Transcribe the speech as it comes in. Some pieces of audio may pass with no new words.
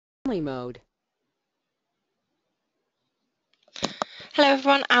Mode. Hello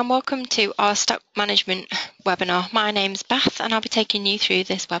everyone and welcome to our stock management webinar. My name's Beth and I'll be taking you through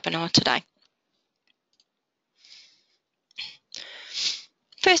this webinar today.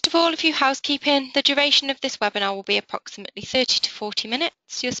 First of all, a few housekeeping. The duration of this webinar will be approximately 30 to 40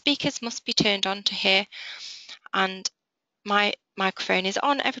 minutes. Your speakers must be turned on to hear and my microphone is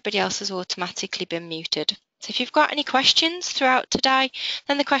on. Everybody else has automatically been muted. So if you've got any questions throughout today,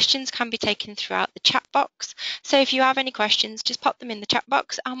 then the questions can be taken throughout the chat box. So if you have any questions, just pop them in the chat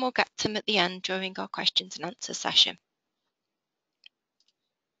box and we'll get to them at the end during our questions and answers session.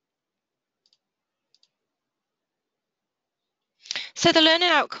 So the learning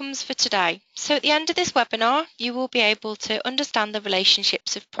outcomes for today. So at the end of this webinar, you will be able to understand the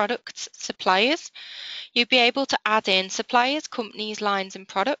relationships of products, suppliers. You'll be able to add in suppliers, companies, lines and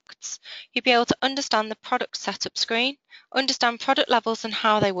products. You'll be able to understand the product setup screen, understand product levels and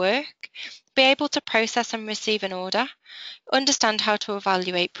how they work, be able to process and receive an order, understand how to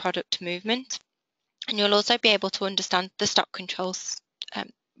evaluate product movement, and you'll also be able to understand the stock controls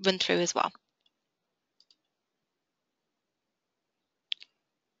run through as well.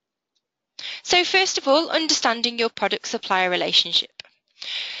 So first of all, understanding your product-supplier relationship.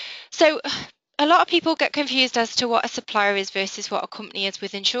 So a lot of people get confused as to what a supplier is versus what a company is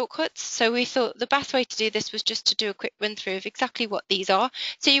within Shortcuts. So we thought the best way to do this was just to do a quick run through of exactly what these are,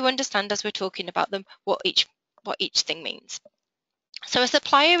 so you understand as we're talking about them what each thing means. So a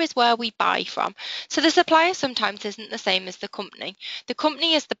supplier is where we buy from. So the supplier sometimes isn't the same as the company. The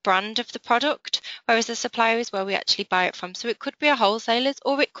company is the brand of the product, whereas the supplier is where we actually buy it from. So it could be a wholesaler's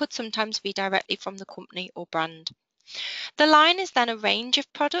or it could sometimes be directly from the company or brand. The line is then a range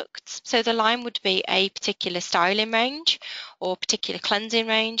of products. So the line would be a particular styling range or particular cleansing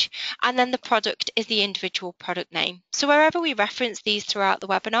range. And then the product is the individual product name. So wherever we reference these throughout the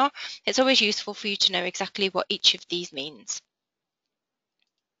webinar, it's always useful for you to know exactly what each of these means.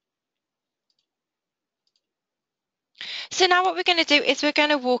 So now what we're going to do is we're going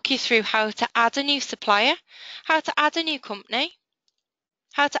to walk you through how to add a new supplier, how to add a new company,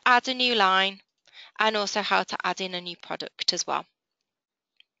 how to add a new line, and also how to add in a new product as well.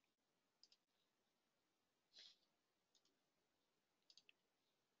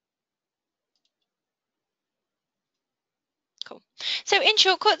 Cool. So in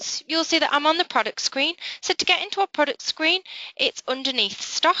Shortcuts, you'll see that I'm on the product screen. So to get into our product screen, it's underneath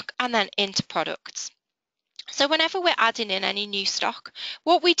stock and then into products. So whenever we're adding in any new stock,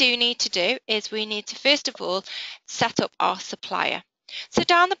 what we do need to do is we need to first of all set up our supplier. So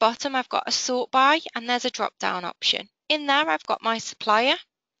down the bottom I've got a sort by and there's a drop down option. In there I've got my supplier.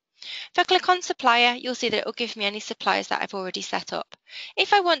 If I click on supplier, you'll see that it will give me any suppliers that I've already set up.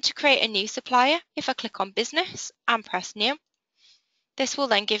 If I want to create a new supplier, if I click on business and press new, this will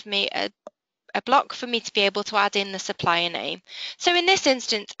then give me a block for me to be able to add in the supplier name. So in this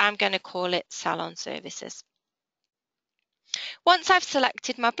instance, I'm going to call it Salon Services. Once I've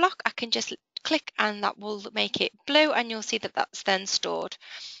selected my block, I can just click and that will make it blue and you'll see that that's then stored.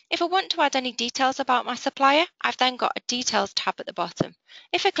 If I want to add any details about my supplier, I've then got a details tab at the bottom.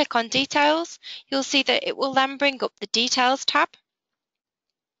 If I click on details, you'll see that it will then bring up the details tab.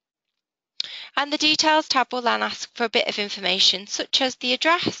 And the details tab will then ask for a bit of information such as the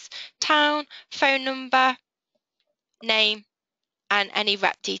address, town, phone number, name, and any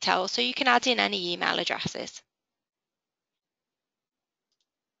rep details. So you can add in any email addresses.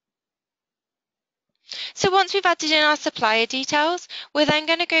 So once we've added in our supplier details, we're then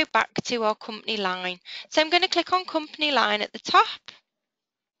going to go back to our company line. So I'm going to click on company line at the top.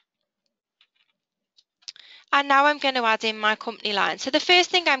 And now I'm going to add in my company line. So the first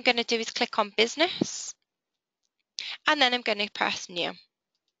thing I'm going to do is click on business. And then I'm going to press new.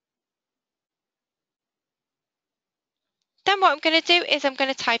 Then what I'm going to do is I'm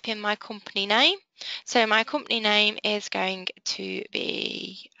going to type in my company name. So my company name is going to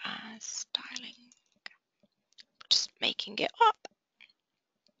be styling. Just making it up.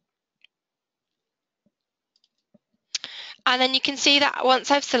 And then you can see that once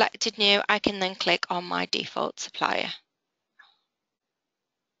I've selected new, I can then click on my default supplier.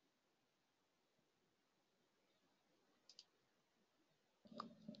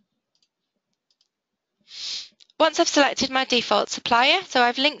 Once I've selected my default supplier, so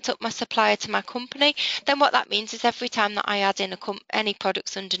I've linked up my supplier to my company, then what that means is every time that I add in any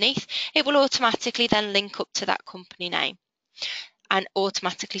products underneath, it will automatically then link up to that company name and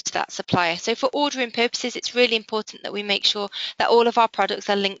automatically to that supplier. So for ordering purposes, it's really important that we make sure that all of our products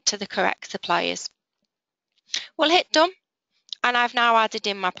are linked to the correct suppliers. We'll hit done And I've now added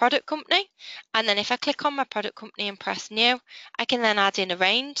in my product company. And then if I click on my product company and press new, I can then add in a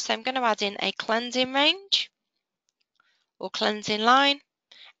range. So I'm going to add in a cleansing range or cleansing line.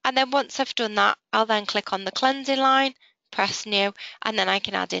 And then once I've done that, I'll then click on the cleansing line, press new, and then I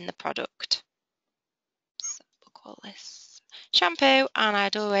can add in the product. So we'll call this shampoo, and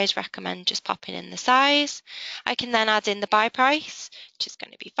I'd always recommend just popping in the size. I can then add in the buy price, which is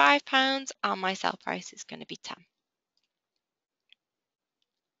going to be £5, and my sell price is going to be 10.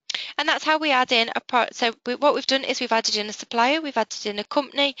 And that's how we add in a product. So what we've done is we've added in a supplier, we've added in a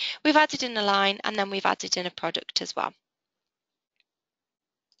company, we've added in a line, and then we've added in a product as well.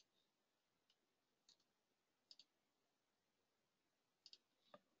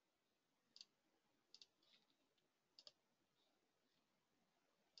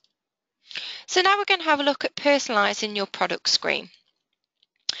 So now we're going to have a look at personalising your product screen.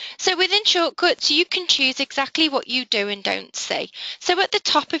 So within Shortcuts, you can choose exactly what you do and don't see. So at the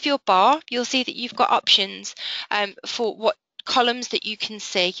top of your bar, you'll see that you've got options for what columns that you can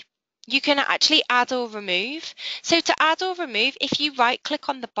see. You can actually add or remove. So to add or remove, if you right click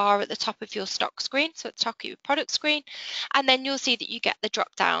on the bar at the top of your stock screen, so at the top of your product screen, and then you'll see that you get the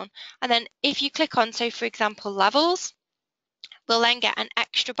drop down. And then if you click on, so for example, levels, we'll then get an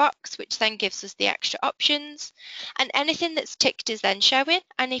extra box, which then gives us the extra options. And anything that's ticked is then showing.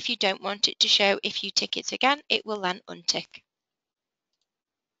 And if you don't want it to show, if you tick it again, it will then untick.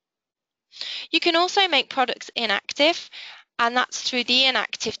 You can also make products inactive, and that's through the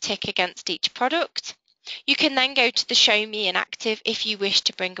inactive tick against each product. You can then go to the show me inactive if you wish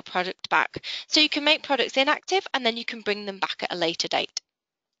to bring a product back. So you can make products inactive and then you can bring them back at a later date.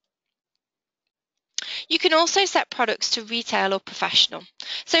 You can also set products to retail or professional.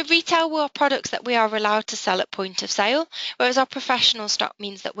 So retail are products that we are allowed to sell at point of sale, whereas our professional stock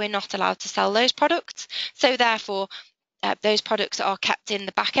means that we're not allowed to sell those products. So therefore, those products are kept in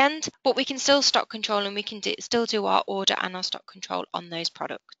the back end, but we can still stock control and we can still do our order and our stock control on those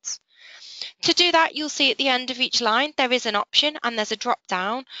products. To do that, you'll see at the end of each line, there is an option and there's a drop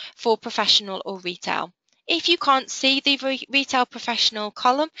down for professional or retail. If you can't see the retail professional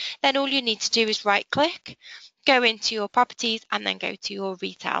column, then all you need to do is right click, go into your properties and then go to your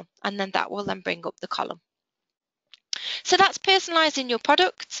retail, and then that will then bring up the column. So that's personalising your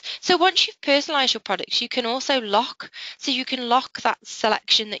products. So once you've personalised your products, you can also lock. So you can lock that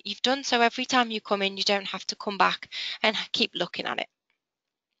selection that you've done. So every time you come in, you don't have to come back and keep looking at it,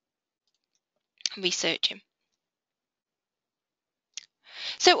 researching.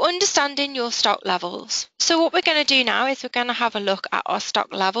 So understanding your stock levels. So what we're going to do now is we're going to have a look at our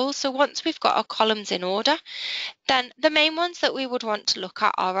stock levels. So once we've got our columns in order, then the main ones that we would want to look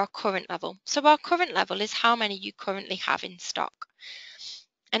at are our current level. So our current level is how many you currently have in stock.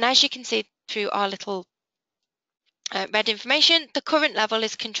 And as you can see through our little red information, the current level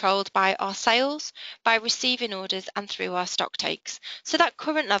is controlled by our sales, by receiving orders and through our stock takes. So that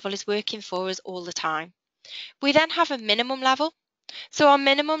current level is working for us all the time. We then have a minimum level. So our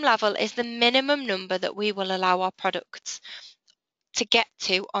minimum level is the minimum number that we will allow our products to get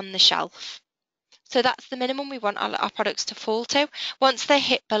to on the shelf. So that's the minimum we want our products to fall to. Once they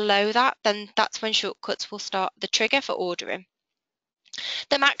hit below that, then that's when Shortcuts will start the trigger for ordering.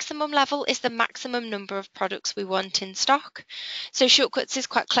 The maximum level is the maximum number of products we want in stock. So Shortcuts is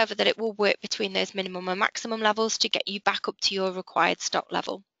quite clever that it will work between those minimum and maximum levels to get you back up to your required stock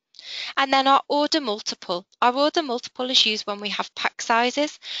level. And then our order multiple. Our order multiple is used when we have pack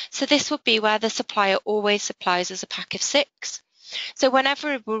sizes. So this would be where the supplier always supplies us a pack of 6. So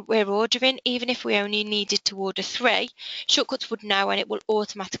whenever we're ordering, even if we only needed to order 3, Shortcuts would know and it will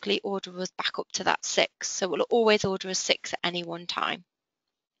automatically order us back up to that 6. So it will always order us 6 at any one time.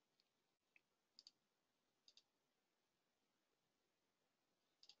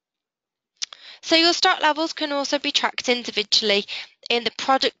 So your stock levels can also be tracked individually in the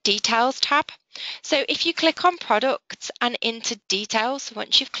product details tab. So if you click on products and into details, so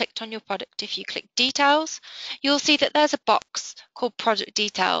once you've clicked on your product, if you click details, you'll see that there's a box called product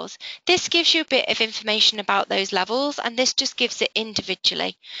details. This gives you a bit of information about those levels, and this just gives it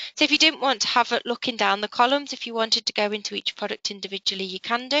individually. So if you didn't want to have it looking down the columns, if you wanted to go into each product individually, you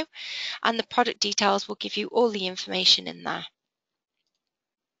can do, and the product details will give you all the information in there.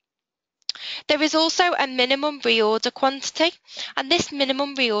 There is also a minimum reorder quantity, and this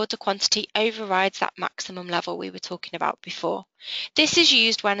minimum reorder quantity overrides that maximum level we were talking about before. This is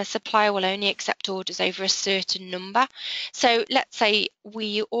used when a supplier will only accept orders over a certain number. So let's say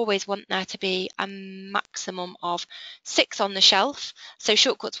we always want there to be a maximum of 6 on the shelf. So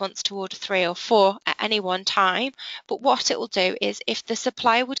Shortcuts wants to order 3 or 4 at any one time. But what it will do is if the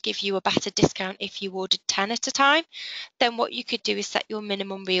supplier would give you a better discount if you ordered 10 at a time, then what you could do is set your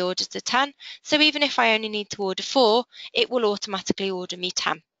minimum reorder to 10. So even if I only need to order 4, it will automatically order me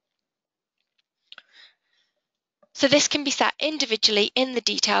 10. So this can be set individually in the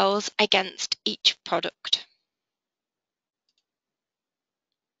details against each product.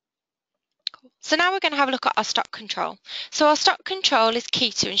 So now we're going to have a look at our stock control. So our stock control is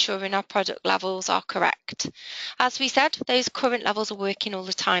key to ensuring our product levels are correct. As we said, those current levels are working all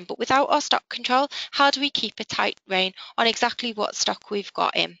the time, but without our stock control, how do we keep a tight rein on exactly what stock we've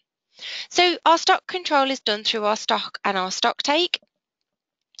got in? So our stock control is done through our stock and our stock take.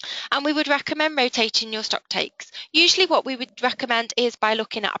 And we would recommend rotating your stock takes. Usually what we would recommend is by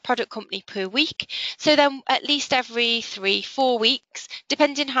looking at a product company per week. So then at least every 3-4 weeks,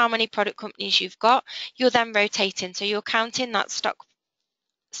 depending how many product companies you've got, you're then rotating. So you're counting that stock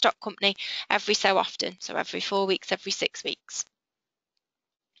company every so often. So every 4 weeks, every 6 weeks.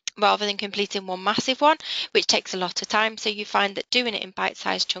 Rather than completing one massive one, which takes a lot of time. So you find that doing it in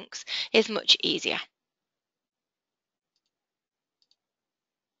bite-sized chunks is much easier.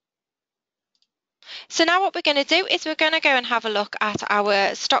 So now what we're going to do is we're going to go and have a look at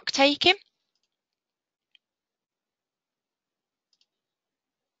our stock taking.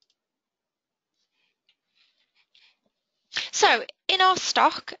 So in our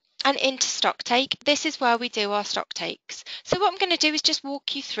stock and into stock take, this is where we do our stock takes. So what I'm going to do is just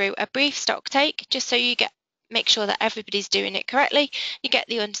walk you through a brief stock take, just so you make sure that everybody's doing it correctly. You get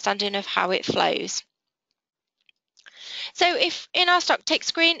the understanding of how it flows. So if in our stock take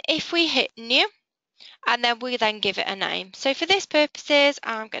screen, if we hit new, and then we then give it a name. So for this purposes,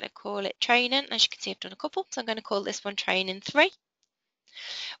 I'm going to call it training. As you can see, I've done a couple, so I'm going to call this one training 3.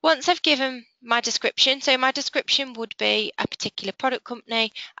 Once I've given my description, so my description would be a particular product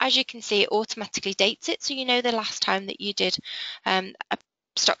company. As you can see, it automatically dates it, so you know the last time that you did a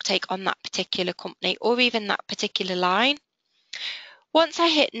stock take on that particular company or even that particular line. Once I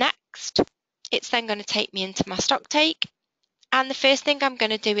hit next, it's then going to take me into my stock take. And the first thing I'm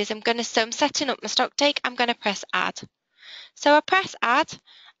going to do is I'm setting up my stock take, I'm going to press add. So I press add,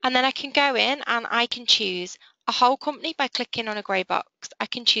 and then I can go in and I can choose a whole company by clicking on a grey box. I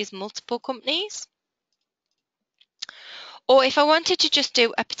can choose multiple companies. Or if I wanted to just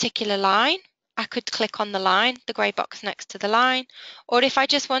do a particular line, I could click on the line, the grey box next to the line. Or if I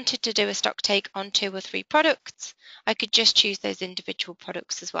just wanted to do a stock take on 2 or 3 products, I could just choose those individual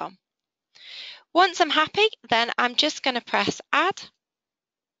products as well. Once I'm happy, then I'm just going to press add,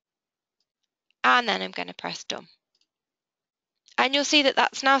 and then I'm going to press done. And you'll see that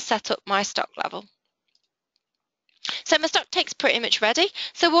that's now set up my stock level. So my stock take's pretty much ready.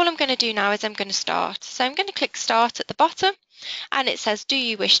 So all I'm going to do now is I'm going to start. So I'm going to click start at the bottom, and it says, do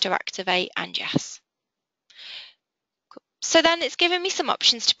you wish to activate? And yes. Cool. So then it's giving me some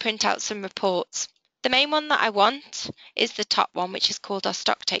options to print out some reports. The main one that I want is the top one, which is called our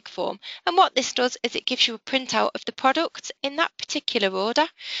stock take form. And what this does is it gives you a printout of the products in that particular order.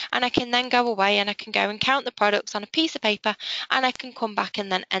 And I can then go away and I can go and count the products on a piece of paper, and I can come back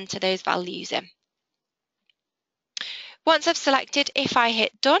and then enter those values in. Once I've selected, if I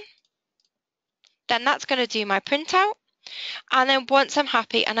hit done, then that's going to do my printout. And then once I'm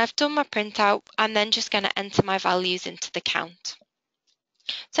happy and I've done my printout, I'm then just going to enter my values into the count.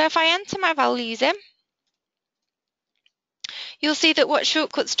 So if I enter my values in, you'll see that what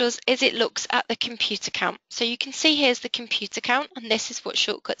Shortcuts does is it looks at the computer count. So you can see here's the computer count, and this is what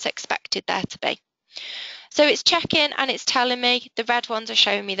Shortcuts expected there to be. So it's checking and it's telling me, the red ones are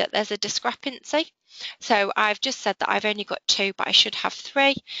showing me that there's a discrepancy. So I've just said that I've only got 2, but I should have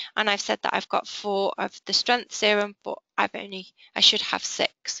 3. And I've said that I've got 4 of the strength serum, but I should have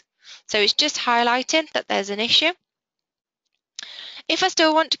 6. So it's just highlighting that there's an issue. If I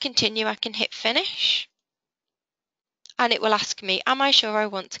still want to continue, I can hit finish. And it will ask me, am I sure I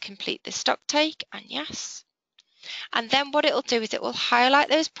want to complete this stock take? And yes. And then what it'll do is it will highlight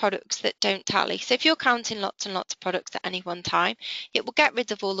those products that don't tally. So if you're counting lots and lots of products at any one time, it will get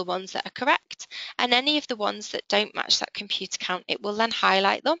rid of all the ones that are correct, and any of the ones that don't match that computer count, it will then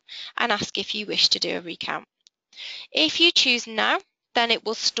highlight them and ask if you wish to do a recount. If you choose no, then it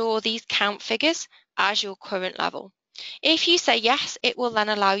will store these count figures as your current level. If you say yes, it will then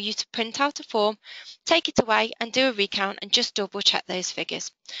allow you to print out a form, take it away and do a recount and just double check those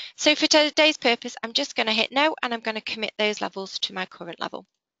figures. So for today's purpose, I'm just going to hit no, and I'm going to commit those levels to my current level.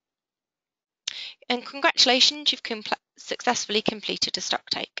 And congratulations, you've successfully completed a stock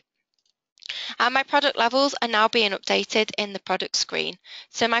take. And my product levels are now being updated in the product screen.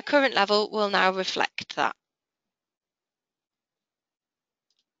 So my current level will now reflect that.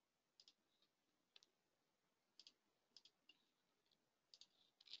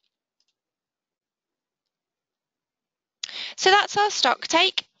 So that's our stock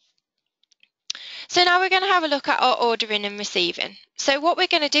take. So now we're going to have a look at our ordering and receiving. So what we're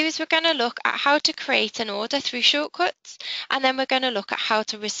going to do is we're going to look at how to create an order through Shortcuts, and then we're going to look at how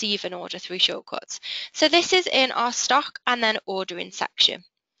to receive an order through Shortcuts. So this is in our stock and then ordering section.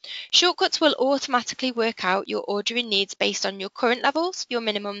 Shortcuts will automatically work out your ordering needs based on your current levels, your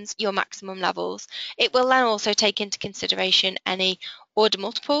minimums, your maximum levels. It will then also take into consideration any order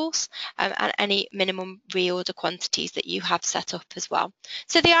multiples and any minimum reorder quantities that you have set up as well.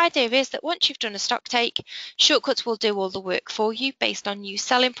 So the idea is that once you've done a stock take, Shortcuts will do all the work for you based on you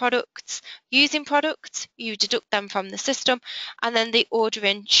selling products, using products, you deduct them from the system, and then the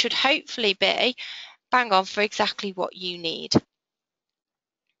ordering should hopefully be bang on for exactly what you need.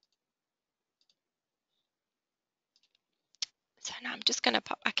 So now I'm just going to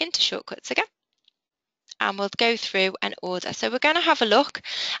pop back into Shortcuts again, and we'll go through an order. So we're going to have a look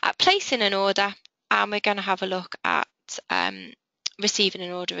at placing an order, and we're going to have a look at receiving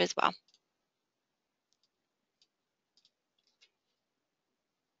an order as well.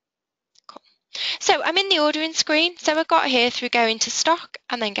 Cool. So I'm in the ordering screen. So I've got here through going to stock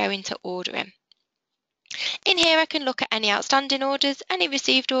and then going to ordering. In here I can look at any outstanding orders, any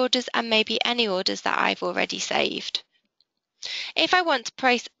received orders, and maybe any orders that I've already saved. If I want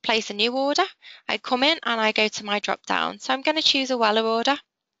to place a new order, I come in and I go to my drop down. So I'm going to choose a Weller order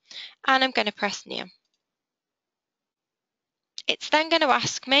and I'm going to press new. It's then going to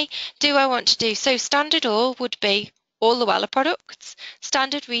ask me, do I want to do, so standard all would be all the Weller products.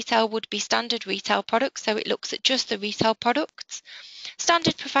 Standard retail would be standard retail products, so it looks at just the retail products.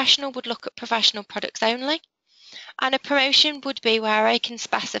 Standard professional would look at professional products only. And a promotion would be where I can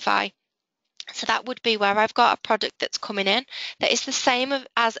specify. So that would be where I've got a product that's coming in that is the same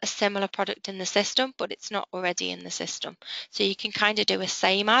as a similar product in the system, but it's not already in the system. So you can kind of do a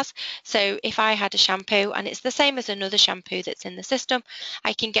same as. So if I had a shampoo and it's the same as another shampoo that's in the system,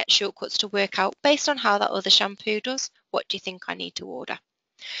 I can get Shortcuts to work out based on how that other shampoo does, what do you think I need to order?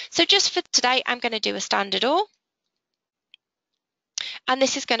 So just for today, I'm going to do a standard all. And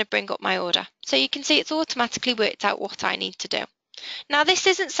this is going to bring up my order. So you can see it's automatically worked out what I need to do. Now this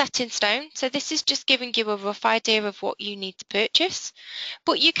isn't set in stone, so this is just giving you a rough idea of what you need to purchase,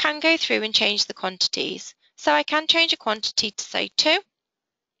 but you can go through and change the quantities. So I can change a quantity to say 2.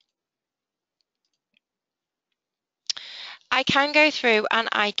 I can go through and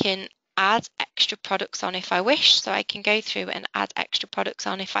I can add extra products on if I wish, so I can go through and add extra products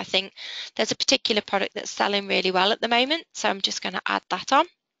on if I think there's a particular product that's selling really well at the moment, so I'm just going to add that on.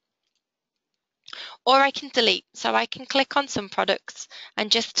 Or I can delete, so I can click on some products and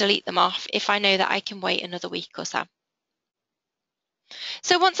just delete them off if I know that I can wait another week or so.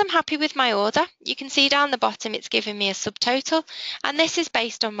 So once I'm happy with my order, you can see down the bottom it's giving me a subtotal, and this is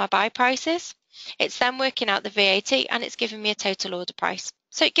based on my buy prices. It's then working out the VAT and it's giving me a total order price.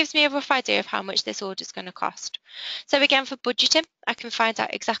 So it gives me a rough idea of how much this order is going to cost. So again, for budgeting, I can find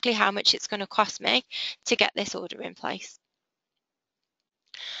out exactly how much it's going to cost me to get this order in place.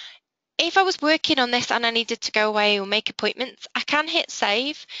 If I was working on this and I needed to go away or make appointments, I can hit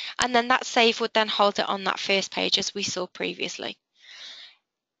save, and then that save would then hold it on that first page as we saw previously.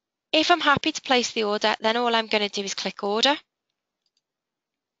 If I'm happy to place the order, then all I'm going to do is click order.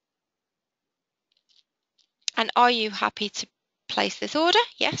 And are you happy to place this order?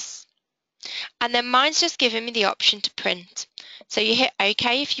 Yes. And then mine's just giving me the option to print. So you hit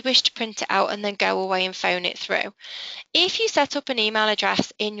OK if you wish to print it out and then go away and phone it through. If you set up an email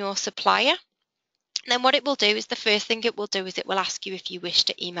address in your supplier, then what it will do is the first thing it will do is it will ask you if you wish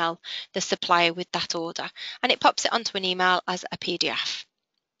to email the supplier with that order, and it pops it onto an email as a PDF.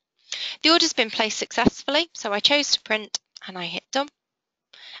 The order's been placed successfully, so I chose to print and I hit done,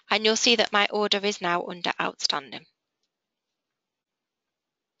 and you'll see that my order is now under outstanding.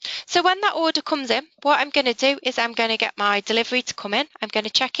 So when that order comes in, what I'm going to do is I'm going to get my delivery to come in. I'm going to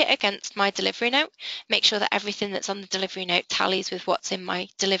check it against my delivery note, make sure that everything that's on the delivery note tallies with what's in my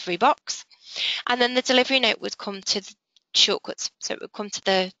delivery box. And then the delivery note would come to the Shortcuts, so it would come to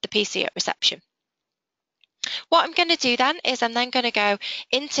the PC at reception. What I'm going to do then is I'm then going to go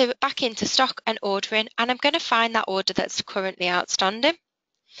back into stock and ordering, and I'm going to find that order that's currently outstanding.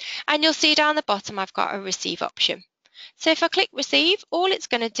 And you'll see down the bottom I've got a receive option. So if I click receive, all it's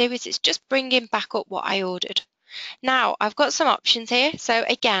going to do is it's just bringing back up what I ordered. Now I've got some options here. So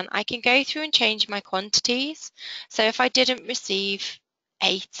again, I can go through and change my quantities. So if I didn't receive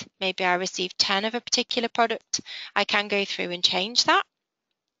 8, maybe I received 10 of a particular product, I can go through and change that.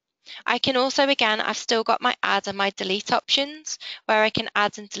 I can also, again, I've still got my add and my delete options where I can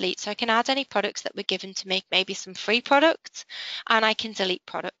add and delete. So I can add any products that were given to me, maybe some free products, and I can delete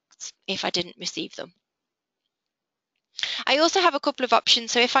products if I didn't receive them. I also have a couple of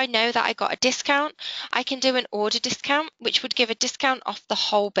options. So if I know that I got a discount, I can do an order discount, which would give a discount off the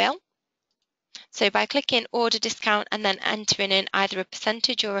whole bill. So by clicking order discount and then entering in either a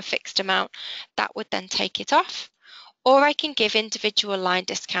percentage or a fixed amount, that would then take it off. Or I can give individual line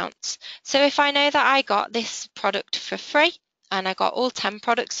discounts. So if I know that I got this product for free and I got all 10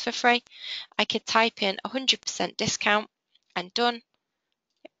 products for free, I could type in 100% discount and done.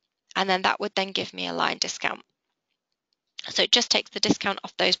 And then that would then give me a line discount. So it just takes the discount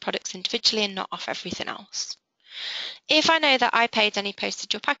off those products individually and not off everything else. If I know that I paid any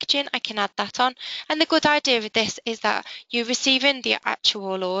postage or packaging, I can add that on. And the good idea with this is that you're receiving the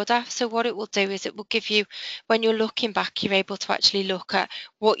actual order. So what it will do is it will give you, when you're looking back, you're able to actually look at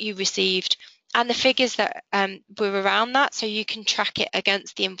what you received and the figures that were around that, so you can track it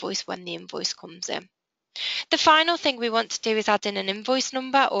against the invoice when the invoice comes in. The final thing we want to do is add in an invoice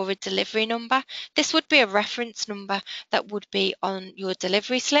number or a delivery number. This would be a reference number that would be on your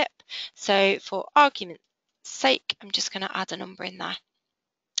delivery slip. So for argument's sake, I'm just going to add a number in there.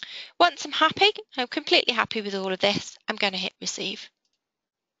 Once I'm completely happy with all of this, I'm going to hit receive.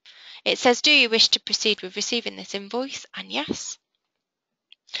 It says, do you wish to proceed with receiving this invoice? And yes.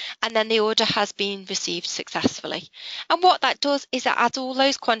 And then the order has been received successfully. And what that does is it adds all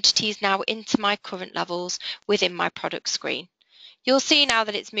those quantities now into my current levels within my product screen. You'll see now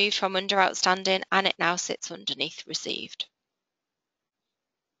that it's moved from under outstanding and it now sits underneath received.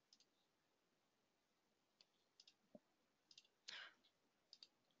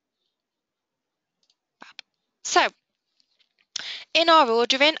 So in our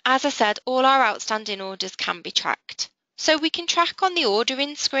ordering, as I said, all our outstanding orders can be tracked. So we can track on the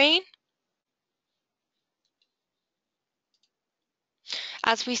ordering screen,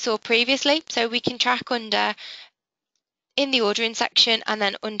 as we saw previously. So we can track under in the ordering section, and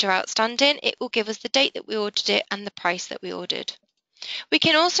then under outstanding, it will give us the date that we ordered it and the price that we ordered. We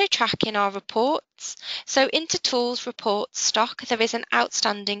can also track in our reports. So into Tools, Reports, Stock, there is an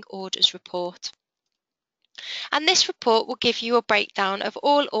outstanding orders report. And this report will give you a breakdown of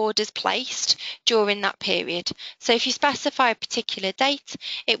all orders placed during that period. So if you specify a particular date,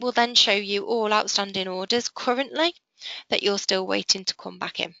 it will then show you all outstanding orders currently that you're still waiting to come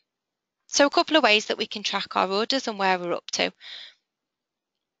back in. So a couple of ways that we can track our orders and where we're up to.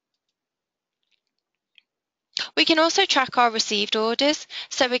 We can also track our received orders.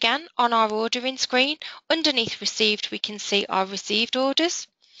 So again, on our ordering screen, underneath received, we can see our received orders.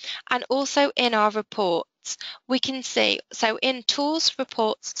 And also in our reports, we can see, so in Tools,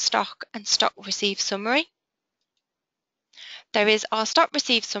 Reports, Stock and Stock Received Summary, there is our Stock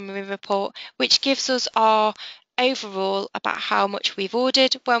Received Summary report, which gives us our overall about how much we've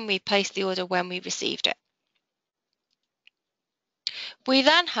ordered, when we placed the order, when we received it. We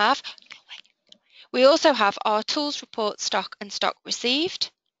also have our Tools, Reports, Stock and Stock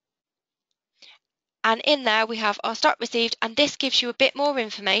Received. And in there we have our stock received, and this gives you a bit more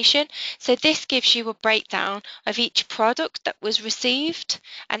information. So this gives you a breakdown of each product that was received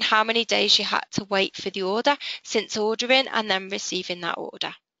and how many days you had to wait for the order since ordering and then receiving that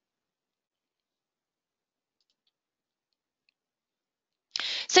order.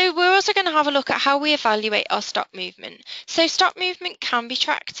 So we're also going to have a look at how we evaluate our stock movement. So stock movement can be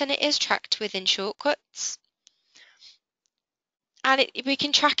tracked, and it is tracked within Shortcuts. And we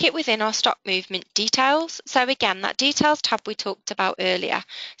can track it within our stock movement details. So again, that details tab we talked about earlier.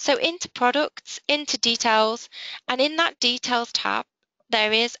 So into products, into details, and in that details tab,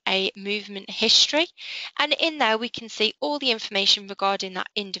 there is a movement history. And in there, we can see all the information regarding that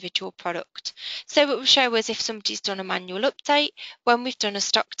individual product. So it will show us if somebody's done a manual update, when we've done a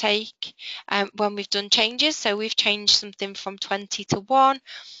stock take, when we've done changes. So we've changed something from 20 to 1.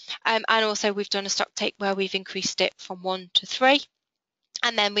 And also we've done a stock take where we've increased it from 1 to 3.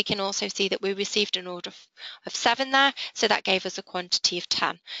 And then we can also see that we received an order of 7 there, so that gave us a quantity of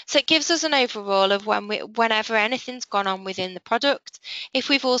 10. So it gives us an overall of whenever anything's gone on within the product. If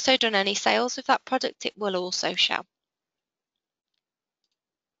we've also done any sales with that product, it will also show.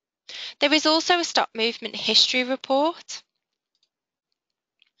 There is also a stock movement history report.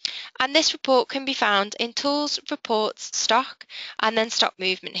 And this report can be found in Tools, Reports, Stock, and then Stock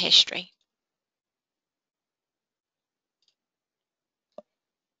Movement History.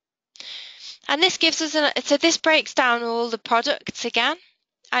 And this gives us, so this breaks down all the products again,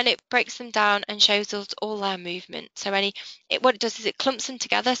 and it breaks them down and shows us all their movement. So what it does is it clumps them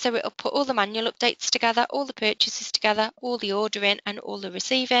together, so it'll put all the manual updates together, all the purchases together, all the ordering and all the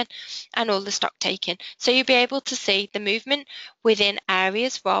receiving and all the stock taking. So you'll be able to see the movement within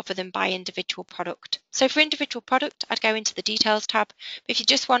areas rather than by individual product. So for individual product, I'd go into the details tab. But if you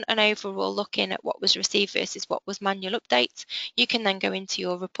just want an overall look in at what was received versus what was manual updates, you can then go into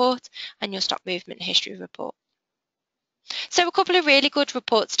your report and your stock movement history report. So a couple of really good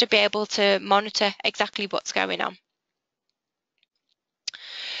reports to be able to monitor exactly what's going on.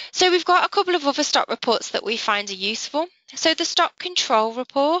 So we've got a couple of other stock reports that we find are useful. So the stock control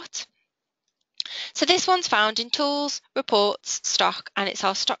report. So this one's found in Tools, Reports, Stock, and it's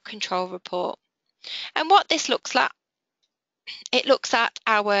our stock control report. And what this looks like, it looks at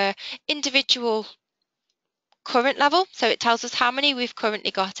our individual current level. So it tells us how many we've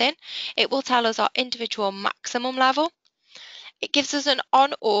currently got in. It will tell us our individual maximum level. It gives us an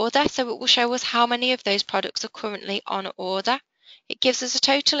on order, so it will show us how many of those products are currently on order. It gives us a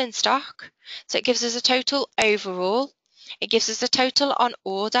total in stock, so it gives us a total overall. It gives us a total on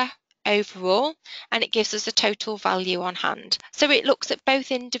order overall, and it gives us a total value on hand. So it looks at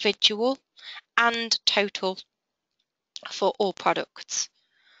both individual and total for all products.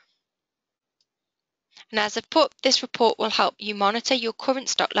 And as I've put, this report will help you monitor your current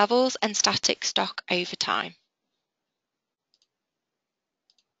stock levels and static stock over time.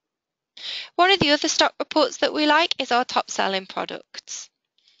 One of the other stock reports that we like is our top selling products.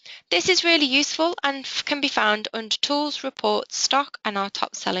 This is really useful and can be found under Tools, Reports, Stock and our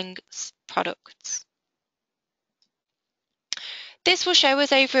top selling products. This will show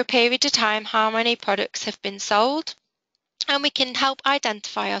us over a period of time how many products have been sold, and we can help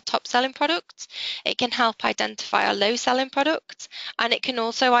identify our top selling products. It can help identify our low selling products, and it can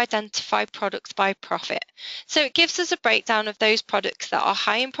also identify products by profit. So it gives us a breakdown of those products that are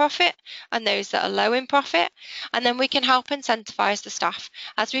high in profit and those that are low in profit, and then we can help incentivize the staff.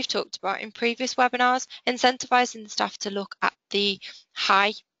 As we've talked about in previous webinars, incentivizing the staff to look at the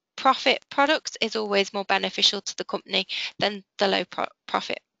high profit products is always more beneficial to the company than the low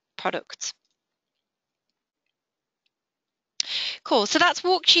profit products. Cool, so that's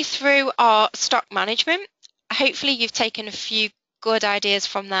walked you through our stock management. Hopefully you've taken a few good ideas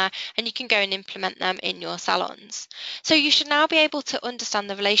from there and you can go and implement them in your salons. So you should now be able to understand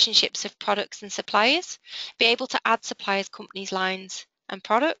the relationships of products and suppliers, be able to add suppliers, companies, lines and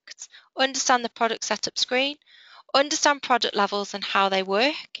products, understand the product setup screen, understand product levels and how they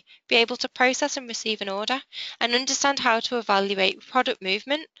work, be able to process and receive an order, and understand how to evaluate product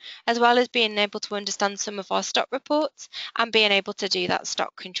movement, as well as being able to understand some of our stock reports and being able to do that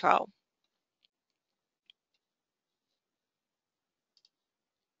stock control.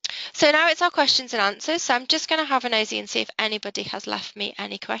 So now it's our questions and answers. So I'm just going to have a nosy and see if anybody has left me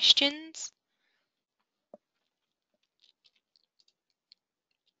any questions.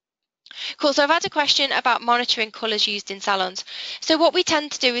 Cool, so I've had a question about monitoring colours used in salons. So what we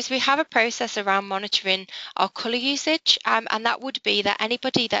tend to do is we have a process around monitoring our colour usage, and that would be that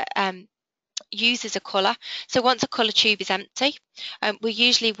anybody that uses a colour, so once a colour tube is empty, we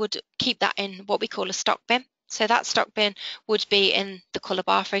usually would keep that in what we call a stock bin. So that stock bin would be in the colour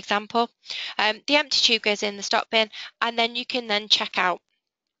bar, for example. The empty tube goes in the stock bin, and then you can then check out.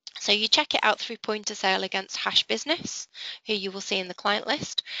 So you check it out through point of sale against Hash Business, who you will see in the client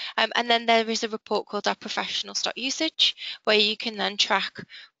list. And then there is a report called our professional stock usage, where you can then track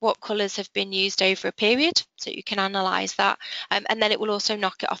what colours have been used over a period. So you can analyse that. And then it will also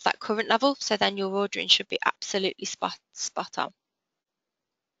knock it off that current level. So then your ordering should be absolutely spot on.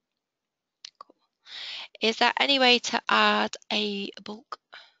 Cool. Is there any way to add a bulk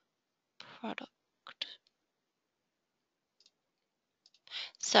product?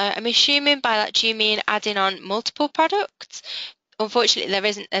 So I'm assuming by that, do you mean adding on multiple products? Unfortunately, there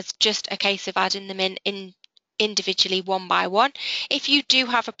isn't. There's just a case of adding them in individually one by one. If you do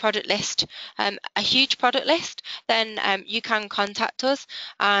have a product list, a huge product list, then you can contact us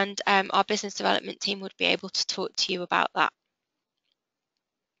and our business development team would be able to talk to you about that.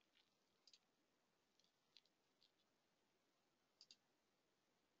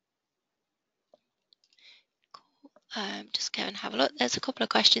 Cool. Just go and have a look. There's a couple of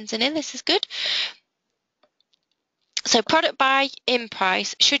questions in here. This is good. So product buy in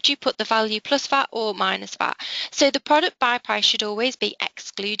price, should you put the value plus VAT or minus VAT? So the product buy price should always be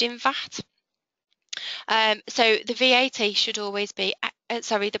excluding VAT. So the VAT should always be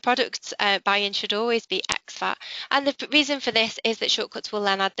the product buy-in should always be ex-VAT. And the reason for this is that Shortcuts will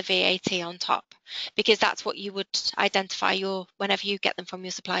then add the VAT on top, because that's what you would identify whenever you get them from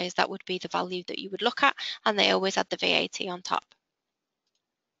your suppliers, that would be the value that you would look at, and they always add the VAT on top.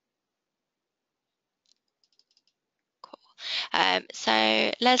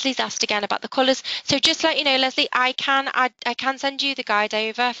 So Leslie's asked again about the colours. So just to let you know, Leslie, I can send you the guide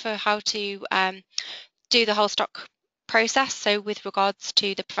over for how to do the whole stock process. So with regards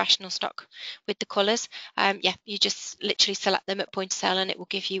to the professional stock with the colours, yeah, you just literally select them at point of sale and it will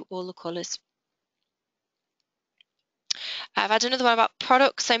give you all the colours. I've had another one about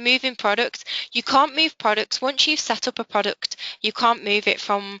products. So moving products, you can't move products. Once you've set up a product, you can't move it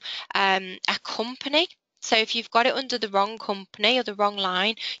from a company. So if you've got it under the wrong company or the wrong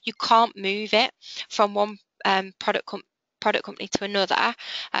line, you can't move it from one product company to another.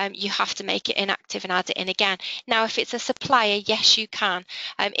 You have to make it inactive and add it in again. Now, if it's a supplier, yes, you can.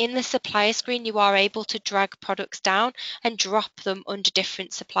 In the supplier screen, you are able to drag products down and drop them under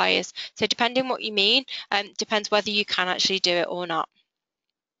different suppliers. So depending what you mean, depends whether you can actually do it or not.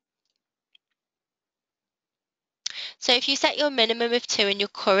 So if you set your minimum of 2 and your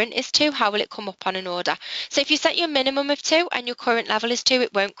current is 2, how will it come up on an order? So if you set your minimum of 2 and your current level is 2,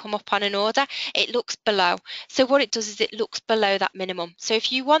 it won't come up on an order. It looks below. So what it does is it looks below that minimum. So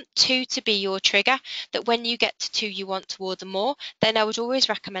if you want 2 to be your trigger, that when you get to 2 you want to order more, then I would always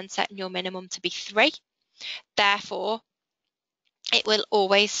recommend setting your minimum to be 3. Therefore, it will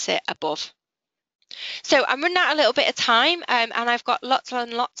always sit above. So I'm running out a little bit of time and I've got lots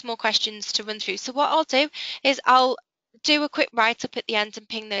and lots more questions to run through. So what I'll do is I'll do a quick write-up at the end and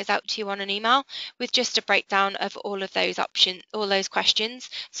ping those out to you on an email with just a breakdown of all of those options, all those questions,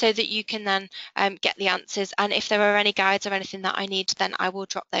 so that you can then get the answers. And if there are any guides or anything that I need, then I will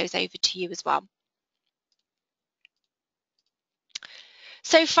drop those over to you as well.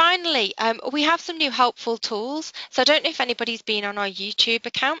 So finally, we have some new helpful tools. So I don't know if anybody's been on our YouTube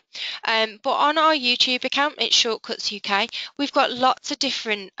account, but on our YouTube account, it's Shortcuts UK. We've got lots of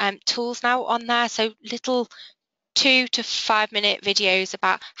different tools now on there. So little 2 to 5 minute videos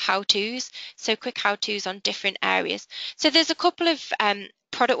about how-tos, so quick how-tos on different areas. So there's a couple of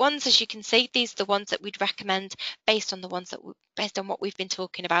product ones, as you can see. These are the ones that we'd recommend based on what we've been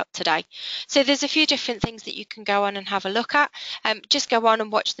talking about today. So there's a few different things that you can go on and have a look at. Just go on and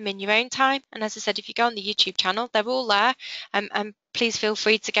watch them in your own time. And as I said, if you go on the YouTube channel, they're all there. And please feel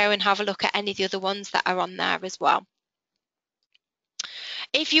free to go and have a look at any of the other ones that are on there as well.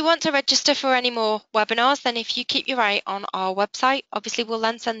 If you want to register for any more webinars, then if you keep your eye on our website, obviously we'll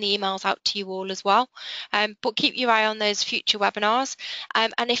then send the emails out to you all as well. But keep your eye on those future webinars.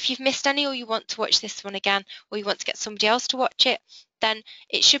 And if you've missed any or you want to watch this one again, or you want to get somebody else to watch it, then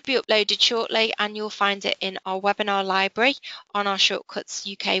it should be uploaded shortly and you'll find it in our webinar library on our Shortcuts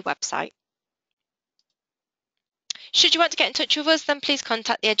UK website. Should you want to get in touch with us, then please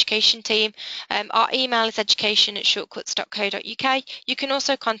contact the education team. Our email is education@shortcuts.co.uk. You can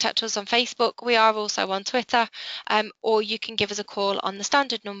also contact us on Facebook. We are also on Twitter, or you can give us a call on the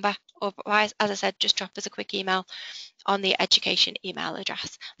standard number, or as I said, just drop us a quick email on the education email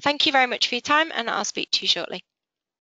address. Thank you very much for your time, and I'll speak to you shortly.